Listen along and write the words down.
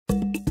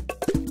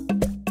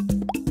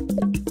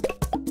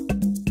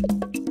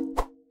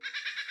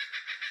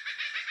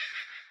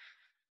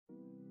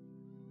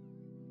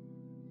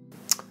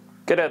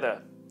G'day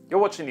there, you're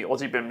watching the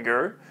Aussie BIM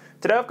Guru.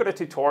 Today I've got a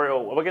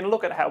tutorial where we're going to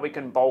look at how we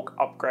can bulk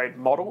upgrade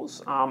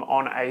models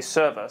on a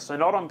server. So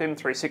not on BIM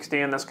 360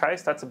 in this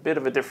case, that's a bit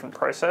of a different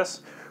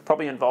process.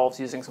 Probably involves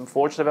using some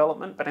Forge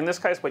development, but in this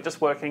case we're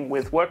just working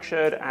with work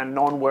shared and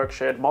non-work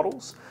shared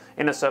models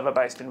in a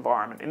server-based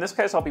environment. In this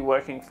case I'll be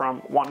working from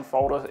one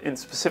folder in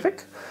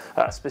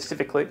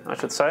specifically I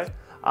should say,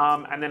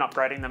 and then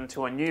upgrading them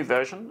to a new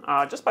version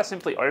just by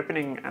simply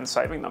opening and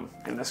saving them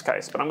in this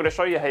case. But I'm going to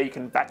show you how you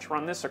can batch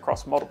run this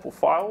across multiple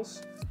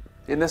files.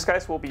 In this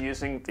case, we'll be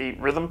using the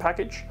Rhythm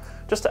package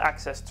just to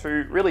access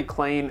two really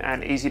clean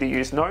and easy to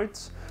use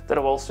nodes that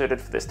are well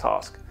suited for this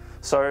task.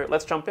 So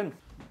let's jump in.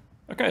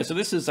 Okay, so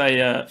this is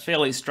a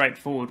fairly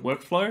straightforward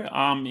workflow.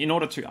 In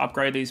order to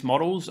upgrade these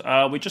models,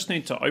 we just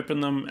need to open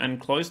them and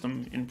close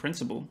them in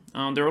principle.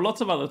 There are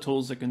lots of other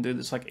tools that can do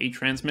this, like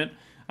eTransmit,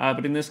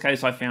 but in this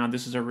case I found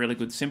this is a really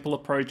good simple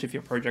approach if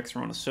your projects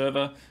are on a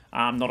server,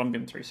 not on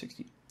BIM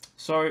 360.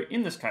 So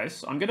in this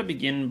case, I'm going to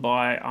begin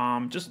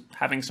by just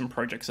having some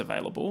projects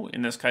available.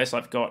 In this case,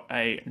 I've got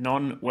a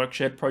non-work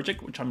shared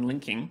project, which I'm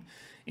linking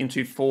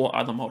into 4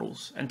 other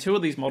models. And 2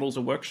 of these models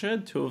are work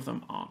shared, 2 of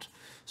them aren't.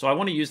 So I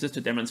want to use this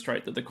to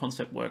demonstrate that the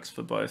concept works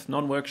for both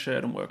non-work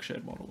shared and work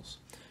shared models.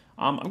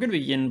 I'm going to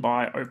begin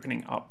by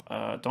opening up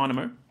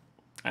Dynamo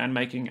and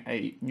making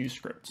a new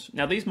script.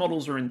 Now these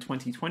models are in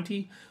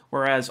 2020,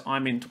 whereas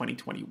I'm in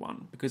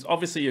 2021, because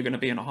obviously you're going to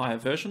be in a higher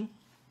version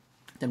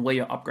than where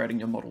you're upgrading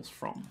your models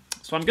from.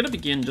 So I'm going to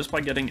begin just by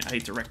getting a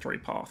directory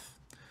path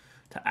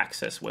to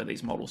access where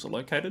these models are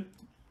located.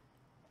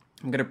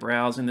 I'm going to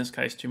browse, in this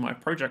case, to my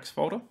projects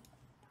folder.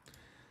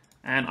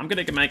 And I'm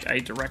going to make a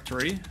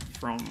directory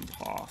from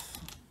path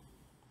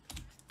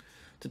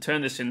to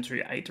turn this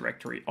into a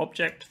directory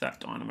object that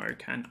Dynamo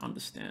can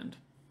understand.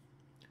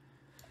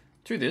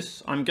 To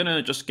this, I'm going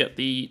to just get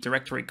the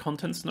directory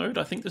contents node.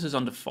 I think this is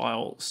under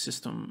file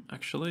system,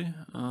 actually.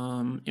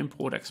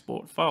 Import,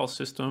 export, file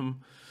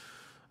system.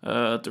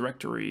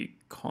 Directory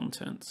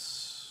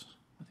contents,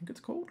 I think it's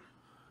called.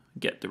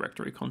 Get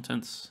directory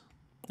contents,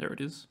 there it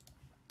is.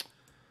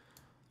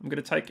 I'm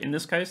going to take, in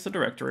this case, the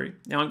directory.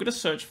 Now I'm going to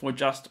search for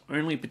just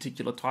only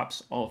particular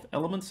types of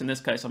elements. In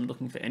this case, I'm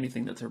looking for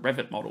anything that's a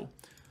Revit model.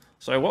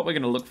 So what we're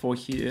going to look for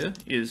here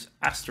is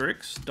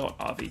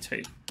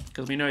asterisk.rvt,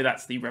 because we know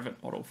that's the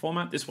Revit model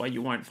format. This way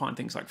you won't find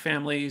things like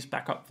families,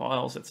 backup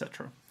files,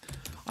 etc.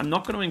 I'm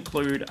not going to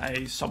include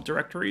a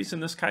subdirectories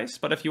in this case,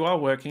 but if you are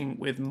working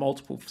with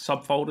multiple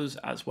subfolders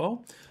as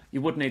well,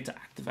 you would need to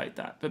activate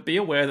that. But be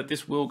aware that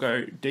this will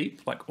go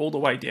deep, like all the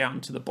way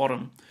down to the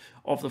bottom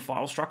of the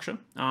file structure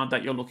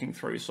that you're looking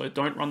through. So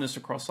don't run this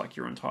across like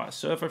your entire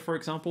server, for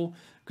example,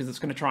 because it's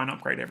going to try and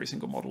upgrade every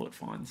single model it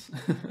finds,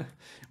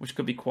 which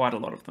could be quite a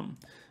lot of them.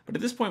 But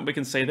at this point, we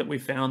can see that we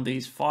found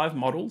these 5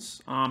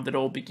 models that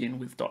all begin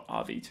with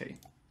 .rvt.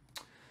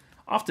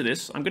 After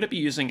this, I'm going to be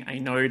using a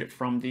node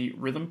from the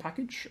Rhythm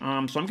package. So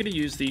I'm going to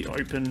use the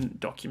Open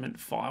Document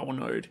File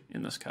node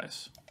in this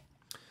case.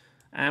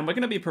 And we're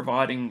going to be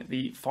providing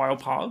the file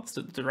paths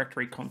that the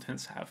directory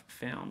contents have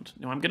found.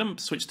 Now I'm going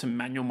to switch to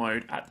manual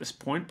mode at this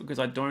point because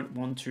I don't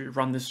want to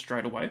run this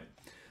straight away.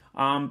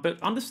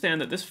 But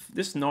understand that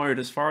this node,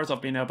 as far as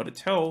I've been able to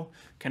tell,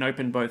 can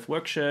open both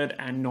work shared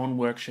and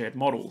non-work shared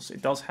models.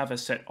 It does have a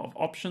set of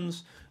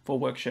options for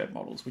work shared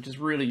models, which is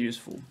really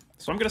useful.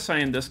 So I'm going to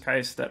say in this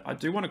case that I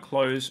do want to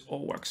close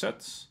all work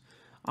sets.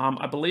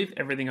 I believe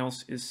everything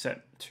else is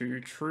set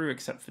to true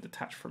except for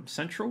detach from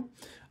central.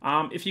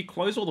 If you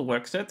close all the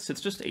work sets,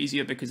 it's just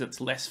easier because it's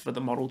less for the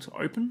model to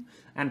open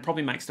and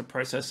probably makes the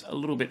process a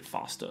little bit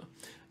faster.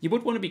 You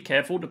would want to be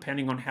careful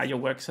depending on how your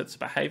work sets are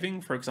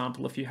behaving. For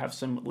example, if you have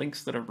some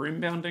links that are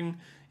room bounding,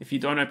 if you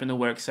don't open the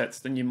work sets,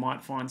 then you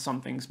might find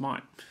some things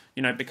might,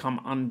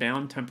 become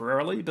unbound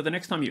temporarily, but the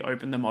next time you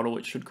open the model,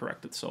 it should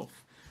correct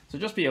itself. So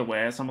just be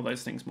aware some of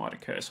those things might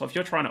occur. So if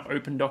you're trying to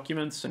open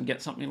documents and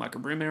get something like a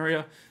room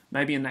area,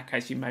 maybe in that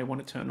case you may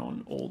want to turn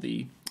on all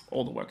the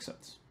work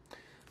sets.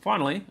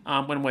 Finally,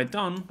 when we're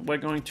done, we're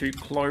going to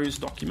close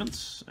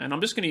documents, and I'm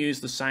just going to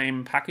use the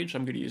same package.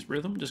 I'm going to use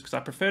Rhythm just because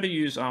I prefer to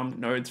use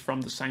nodes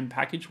from the same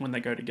package when they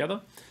go together.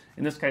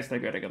 In this case, they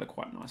go together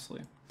quite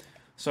nicely.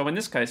 So in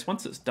this case,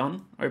 once it's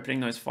done opening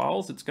those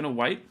files, it's going to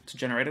wait to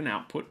generate an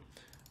output,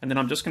 and then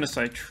I'm just going to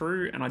say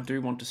true, and I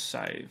do want to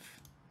save.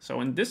 So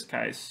in this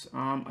case,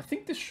 I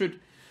think this should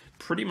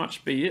pretty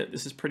much be it.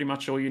 This is pretty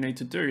much all you need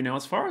to do. Now,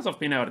 as far as I've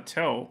been able to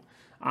tell,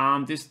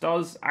 this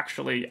does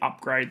actually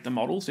upgrade the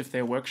models if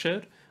they're work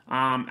shared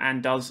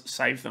and does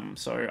save them.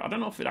 So I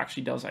don't know if it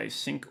actually does a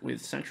sync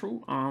with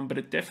central, but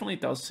it definitely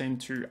does seem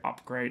to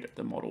upgrade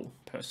the model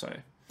per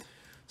se.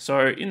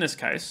 So in this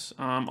case,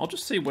 I'll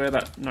just see where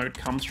that node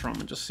comes from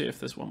and just see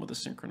if there's one with a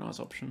synchronize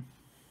option.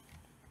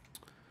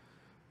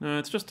 No,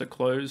 it's just a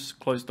close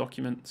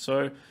document.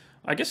 So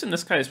I guess in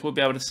this case, we'll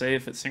be able to see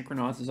if it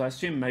synchronizes. I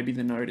assume maybe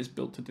the node is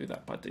built to do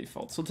that by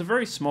default. So it's a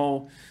very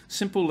small,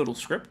 simple little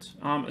script.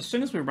 As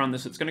soon as we run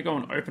this, it's going to go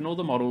and open all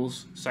the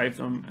models, save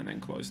them, and then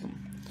close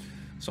them.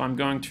 So I'm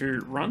going to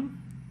run.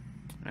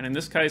 And in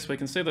this case, we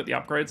can see that the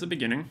upgrades are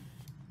beginning.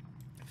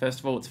 First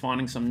of all, it's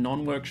finding some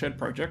non-work shared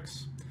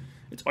projects.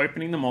 It's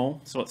opening them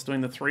all, so it's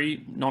doing the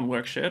 3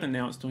 non-work shared, and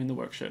now it's doing the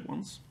work shared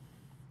ones.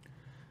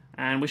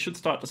 And we should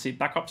start to see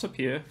backups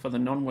appear for the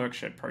non-work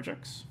shared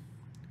projects.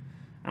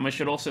 And we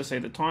should also see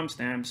the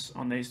timestamps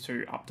on these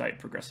 2 update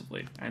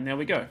progressively. And there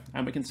we go.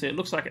 And we can see it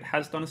looks like it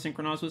has done a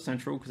synchronize with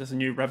Central because there's a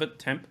new Revit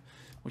temp,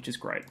 which is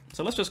great.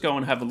 So let's just go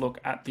and have a look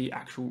at the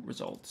actual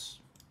results.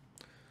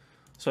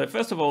 So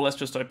first of all, let's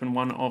just open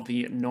one of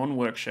the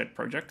non-work shared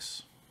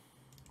projects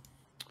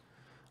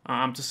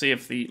to see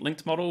if the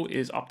linked model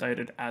is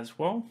updated as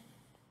well.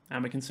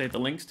 And we can see the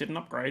links didn't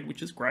upgrade,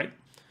 which is great,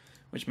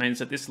 which means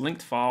that this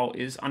linked file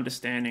is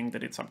understanding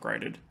that it's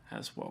upgraded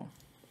as well.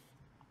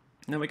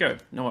 There we go,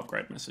 no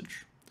upgrade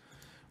message.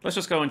 Let's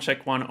just go and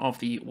check one of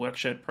the work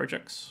shared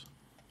projects.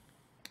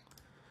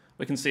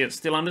 We can see it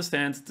still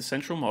understands the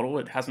central model.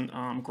 It hasn't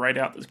grayed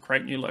out this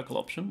create new local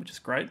option, which is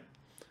great.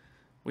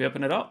 We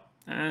open it up,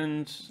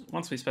 and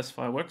once we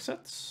specify work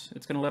sets,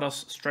 it's going to let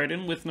us straight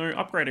in with no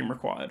upgrading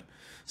required.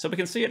 So we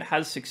can see it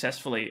has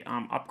successfully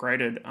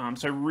upgraded.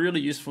 So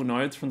really useful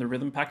nodes from the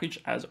Rhythm package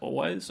as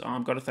always.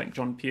 I've got to thank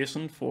John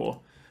Pearson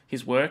for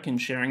his work in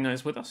sharing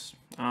those with us.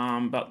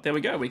 But there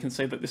we go. We can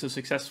see that this is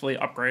successfully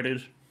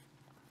upgraded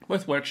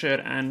both work shared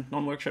and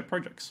non-work shared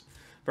projects.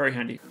 Very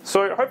handy.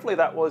 So hopefully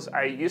that was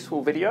a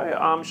useful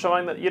video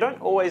showing that you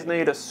don't always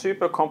need a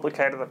super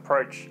complicated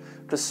approach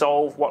to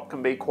solve what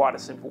can be quite a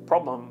simple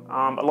problem.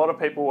 A lot of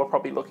people are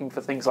probably looking for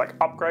things like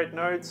upgrade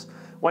nodes,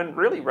 when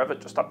really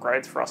Revit just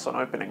upgrades for us on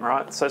opening,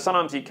 right? So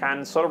sometimes you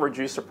can sort of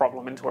reduce a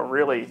problem into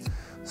a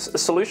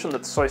solution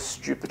that's so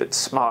stupid it's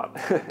smart,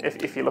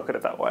 if you look at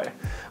it that way.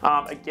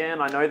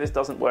 Again, I know this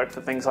doesn't work for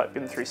things like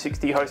BIM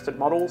 360 hosted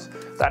models.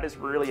 That is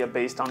really a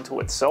beast unto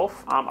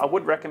itself. I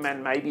would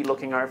recommend maybe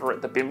looking over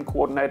at the BIM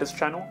Coordinators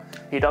channel.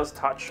 He does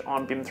touch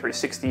on BIM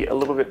 360 a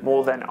little bit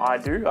more than I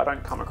do. I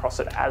don't come across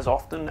it as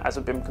often as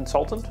a BIM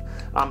consultant,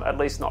 at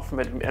least not from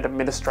an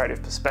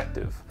administrative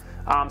perspective.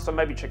 So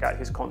maybe check out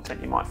his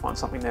content, you might find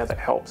something there that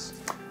helps.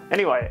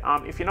 Anyway,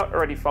 if you're not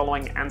already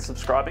following and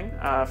subscribing,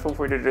 feel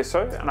free to do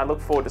so, and I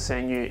look forward to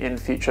seeing you in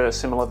future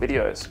similar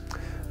videos.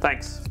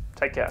 Thanks,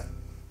 take care.